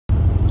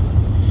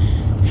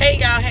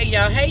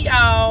y'all. Hey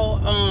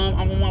y'all,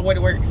 I'm on my way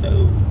to work,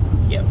 so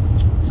yeah.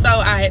 So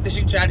I had to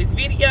shoot y'all this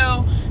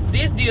video.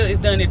 This deal is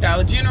done at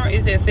Dollar General.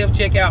 It's at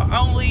self-checkout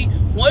only.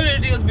 One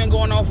of the deals been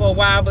going on for a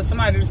while, but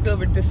somebody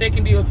discovered the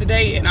second deal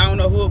today, and I don't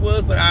know who it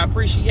was, but I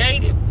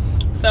appreciate it.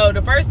 So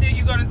the first deal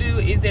you're gonna do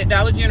is at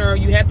Dollar General.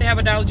 You have to have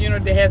a Dollar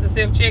General that has a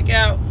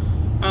self-checkout.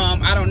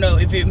 I don't know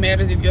if it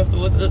matters if your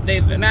store is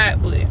updated or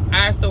not, but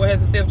our store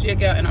has a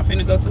self-checkout, and I'm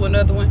finna go to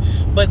another one.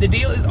 But the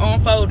deal is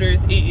on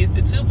folders. It is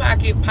the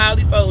 2-pocket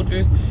poly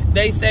folders.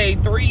 They say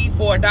 3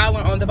 for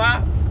 $1 on the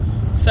box.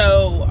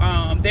 So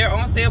they're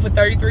on sale for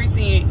 33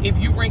 cents if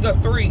you ring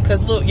up 3.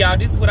 Because look, y'all,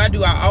 this is what I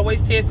do. I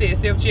always test it at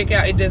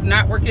self-checkout. It does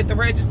not work at the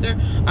register.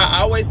 I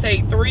always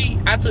take 3.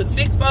 I took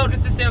 6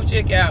 folders to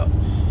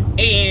self-checkout,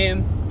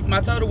 and my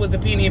total was a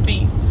penny a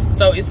piece.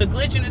 So it's a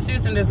glitch in the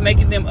system that's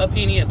making them a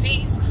penny a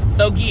piece.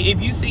 So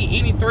if you see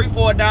any 3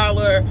 for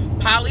 $1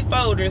 poly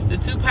folders, the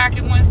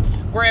 2-pocket ones,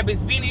 grab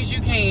as many as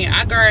you can.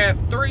 I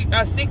grabbed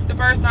 6 the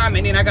first time,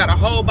 and then I got a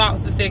whole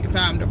box the second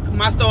time.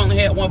 My store only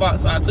had 1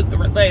 box, so I took the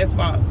last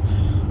box.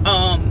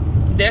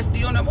 That's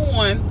deal number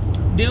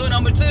 1. Deal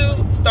number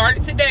 2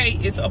 started today.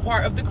 It's a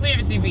part of the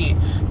clearance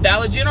event.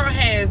 Dollar General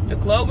has the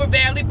Clover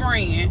Valley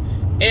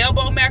brand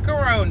elbow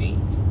macaroni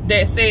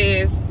that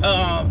says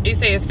it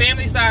says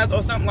family size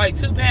or something like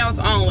 2 pounds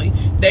only.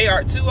 They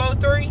are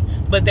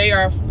 $2.03, but they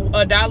are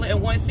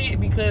 $1.01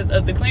 because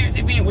of the clearance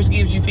event, which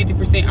gives you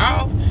 50%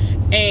 off.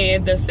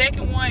 And the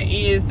second one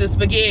is the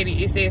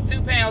spaghetti. It says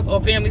 2 pounds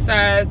or family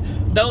size.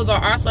 Those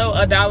are also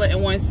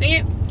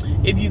 $1.01.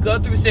 If you go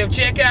through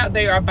self-checkout,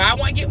 they are buy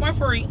one get one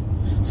free.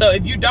 So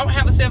if you don't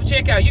have a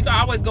self-checkout, you can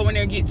always go in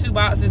there and get 2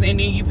 boxes, and then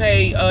you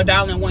pay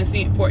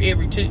 $1.01 for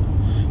every 2.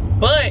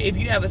 But if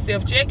you have a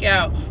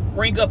self-checkout,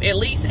 ring up at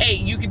least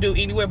 8. You can do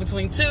anywhere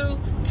between 2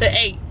 to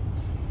 8.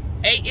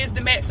 8 is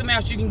the max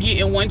amount you can get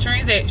in one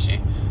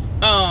transaction.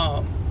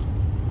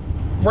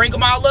 Ring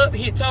them all up,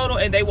 hit total,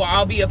 and they will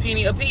all be a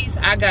penny a piece.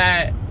 I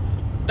got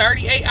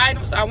 38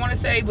 items, I want to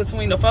say,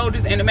 between the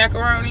folders and the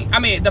macaroni. I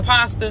mean, the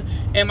pasta.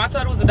 And my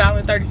total was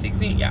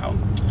 $1.36, y'all.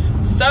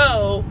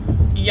 So,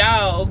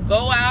 y'all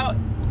go out.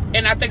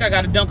 And I think I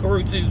got a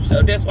Dunkaroo, too.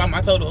 So, that's why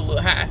my total a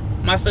little high.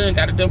 My son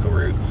got a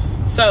Dunkaroo.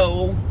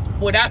 So,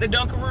 without the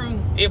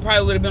Dunkaroo, it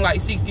probably would have been like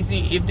 60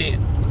 cents, if that.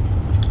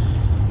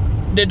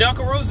 The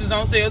Dunkaroos is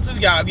on sale, too,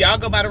 y'all. If y'all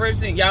go by the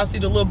register and y'all see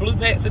the little blue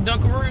packs of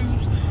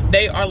Dunkaroos,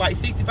 they are like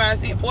 65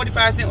 cents,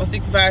 45 cents, or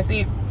 65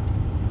 cents.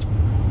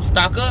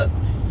 Stock up.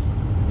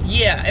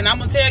 Yeah, and I'm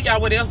going to tell y'all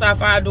what else I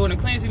find during the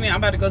clearance event. I'm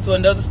about to go to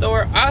another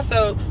store.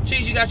 Also,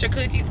 Cheese, you got your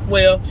cookies?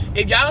 Well,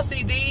 if y'all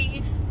see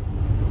these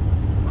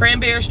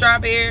cranberry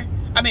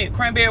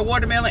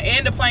watermelon,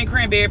 and the plain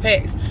cranberry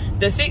packs,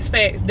 the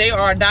 6-packs, they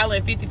are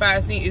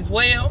 $1.55 as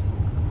well.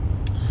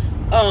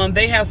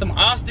 They have some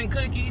Austin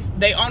cookies.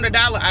 They on the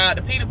dollar aisle.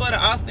 The peanut butter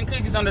Austin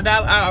cookies on the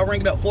dollar aisle. I'll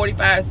ring it up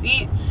 45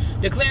 cents.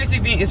 The clearance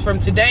event is from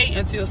today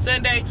until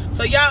Sunday.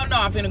 So y'all know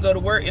I'm finna go to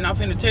work, and I'm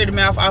finna tear the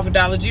mouth off of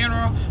Dollar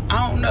General.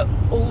 I don't know.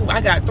 Ooh,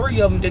 I got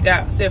 3 of them that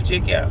got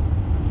self-checkout.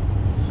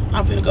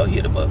 I'm finna go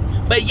hit them up.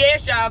 But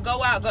yes, y'all,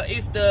 go out.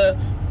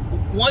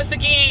 Once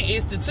again,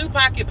 it's the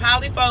 2-pocket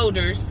poly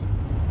folders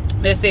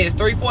that says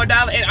 3 for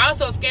 $1. And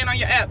also scan on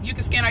your app. You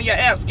can scan on your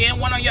app. Scan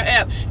one on your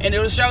app, and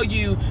it'll show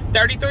you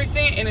 33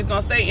 cents, and it's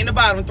gonna say in the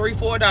bottom 3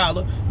 for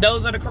 $1.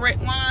 Those are the correct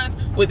ones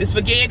with the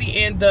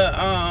spaghetti and the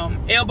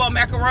elbow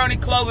macaroni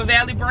Clover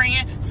Valley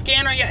brand.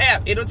 Scan on your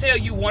app. It'll tell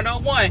you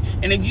 101.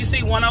 And if you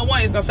see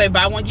 101, it's gonna say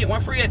buy one get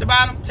one free at the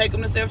bottom. Take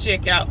them to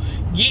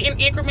self-checkout. Get in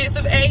increments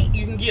of 8.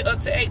 You can get up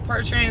to 8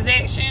 per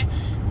transaction.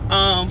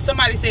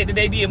 Somebody said that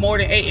they did more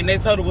than 8, and their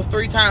total was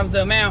 3 times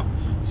the amount.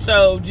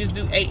 So just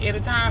do 8 at a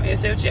time at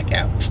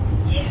self-checkout.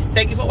 Yes,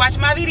 thank you for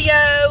watching my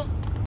video.